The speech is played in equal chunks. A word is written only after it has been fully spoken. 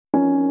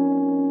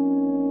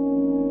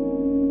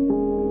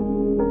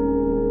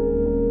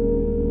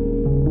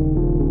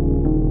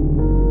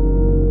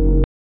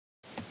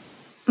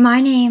My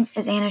name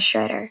is Anna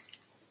Schroeder,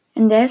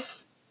 and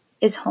this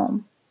is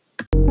Home.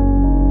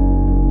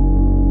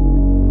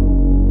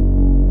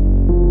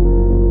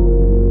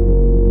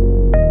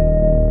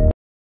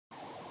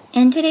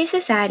 In today's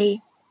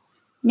society,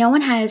 no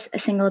one has a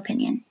single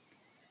opinion.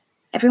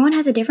 Everyone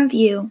has a different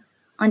view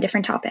on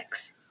different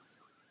topics.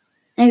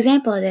 An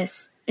example of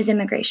this is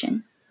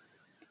immigration.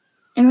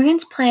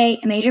 Immigrants play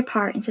a major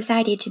part in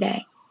society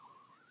today,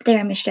 but they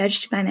are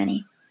misjudged by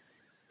many.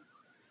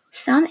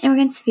 Some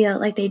immigrants feel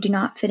like they do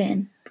not fit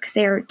in because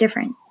they are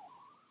different.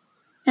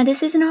 Now,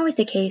 this isn't always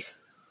the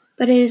case,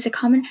 but it is a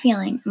common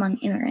feeling among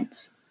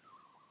immigrants.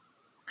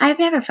 I have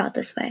never felt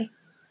this way.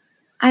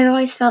 I've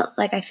always felt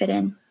like I fit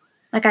in,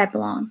 like I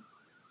belong.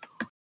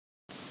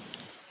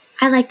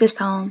 I like this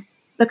poem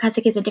because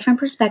it gives a different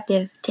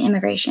perspective to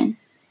immigration.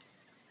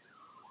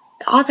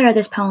 The author of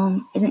this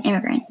poem is an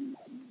immigrant,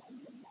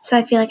 so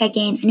I feel like I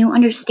gain a new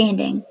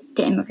understanding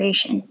to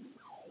immigration.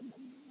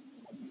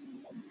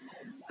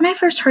 When I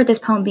first heard this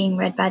poem being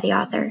read by the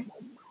author,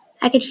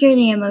 I could hear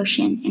the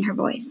emotion in her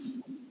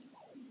voice.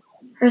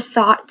 Her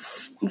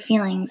thoughts and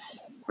feelings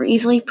were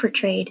easily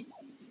portrayed,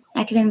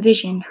 and I could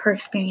envision her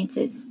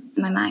experiences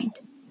in my mind.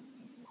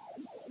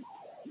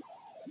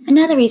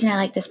 Another reason I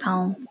like this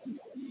poem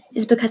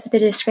is because of the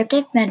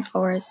descriptive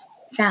metaphors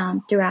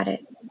found throughout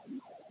it.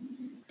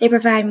 They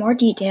provide more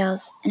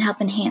details and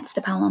help enhance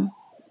the poem.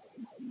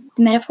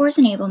 The metaphors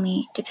enable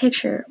me to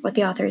picture what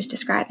the author is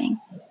describing.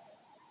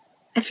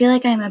 I feel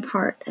like I am a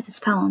part of this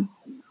poem.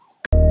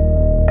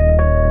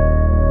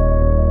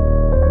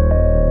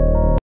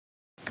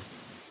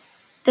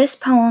 This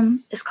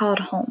poem is called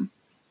Home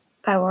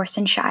by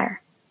Warsan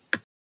Shire.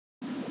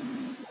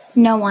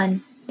 No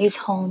one leaves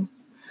home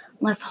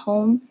unless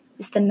home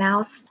is the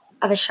mouth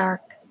of a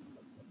shark.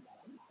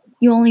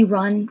 You only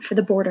run for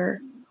the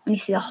border when you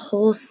see the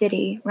whole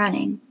city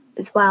running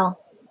as well.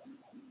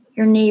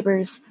 Your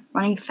neighbors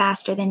running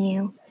faster than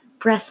you,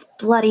 breath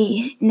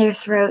bloody in their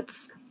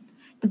throats.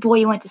 The boy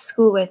you went to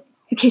school with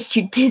who kissed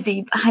you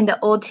dizzy behind the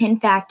old tin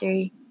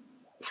factory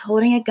is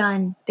holding a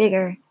gun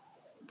bigger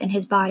than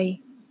his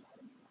body.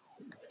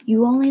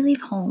 You only leave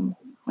home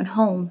when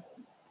home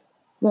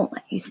won't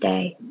let you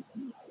stay.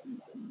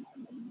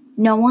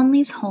 No one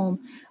leaves home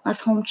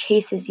unless home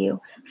chases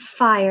you,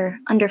 fire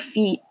under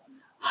feet,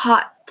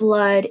 hot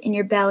blood in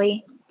your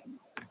belly.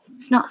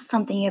 It's not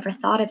something you ever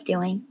thought of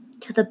doing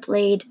till the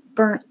blade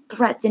burnt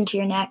threats into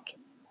your neck,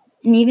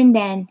 and even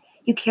then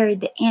you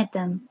carried the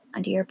anthem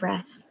under your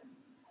breath,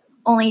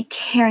 only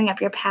tearing up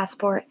your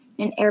passport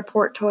in an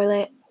airport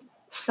toilet,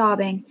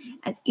 sobbing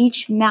as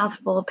each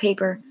mouthful of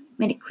paper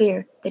made it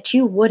clear that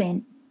you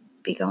wouldn't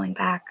be going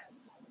back.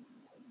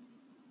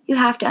 You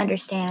have to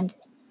understand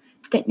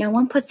that no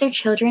one puts their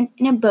children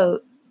in a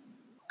boat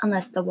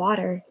unless the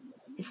water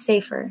is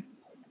safer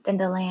than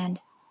the land.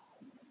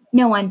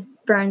 No one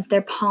burns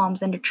their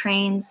palms under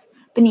trains,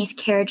 beneath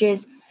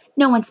carriages.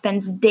 No one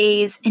spends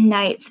days and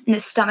nights in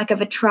the stomach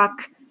of a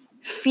truck,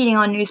 feeding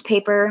on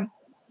newspaper,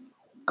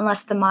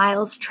 unless the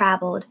miles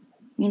traveled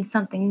mean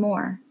something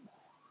more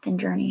than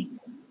journey.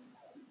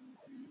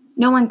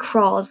 No one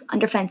crawls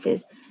under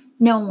fences.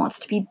 No one wants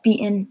to be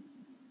beaten,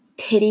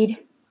 pitied.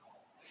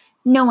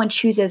 No one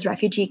chooses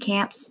refugee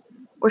camps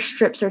or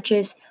strip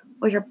searches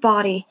where your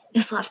body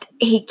is left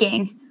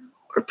aching,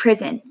 or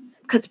prison,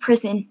 because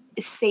prison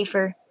is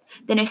safer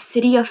than a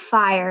city of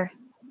fire,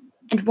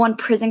 and one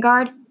prison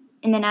guard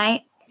in the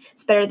night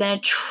is better than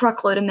a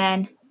truckload of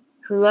men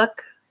who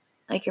look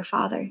like your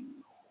father.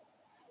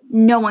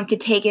 No one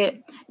could take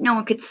it. No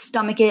one could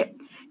stomach it.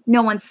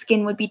 No one's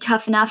skin would be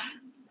tough enough.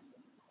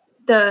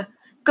 The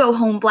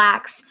go-home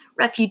blacks,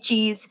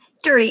 refugees,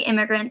 dirty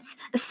immigrants,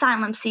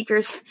 asylum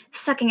seekers,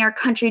 sucking our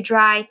country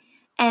dry,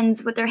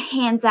 ends with their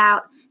hands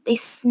out. They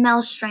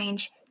smell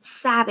strange,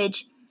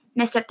 savage,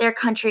 messed up their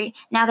country,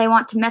 now they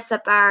want to mess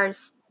up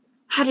ours.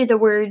 How do the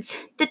words,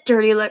 the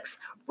dirty looks,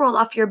 roll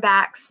off your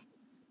backs?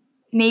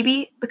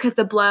 Maybe because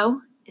the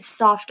blow is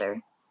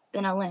softer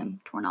than a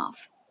limb torn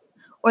off.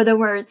 Or the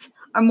words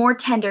are more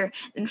tender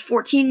than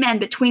 14 men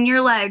between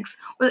your legs,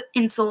 or the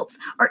insults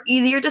are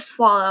easier to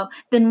swallow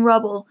than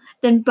rubble,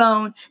 than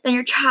bone, than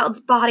your child's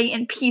body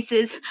in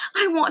pieces.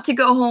 I want to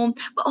go home,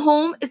 but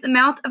home is the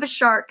mouth of a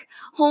shark.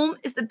 Home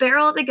is the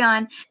barrel of the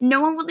gun.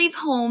 No one would leave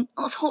home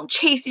unless home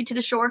chased you to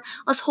the shore,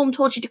 unless home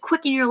told you to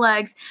quicken your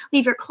legs,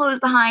 leave your clothes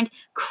behind,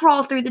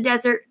 crawl through the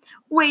desert,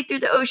 wade through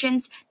the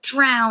oceans,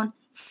 drown,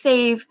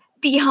 save,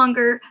 be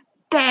hunger,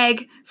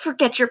 beg,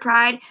 forget your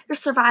pride. Your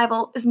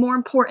survival is more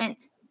important.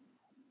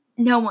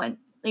 No one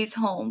leaves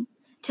home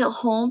till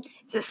home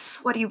is a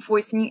sweaty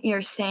voice in your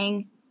ear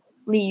saying,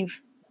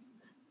 leave,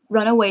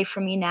 run away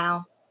from me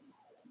now.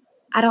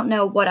 I don't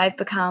know what I've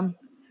become,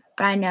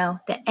 but I know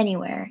that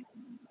anywhere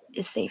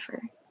is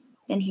safer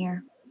than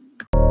here.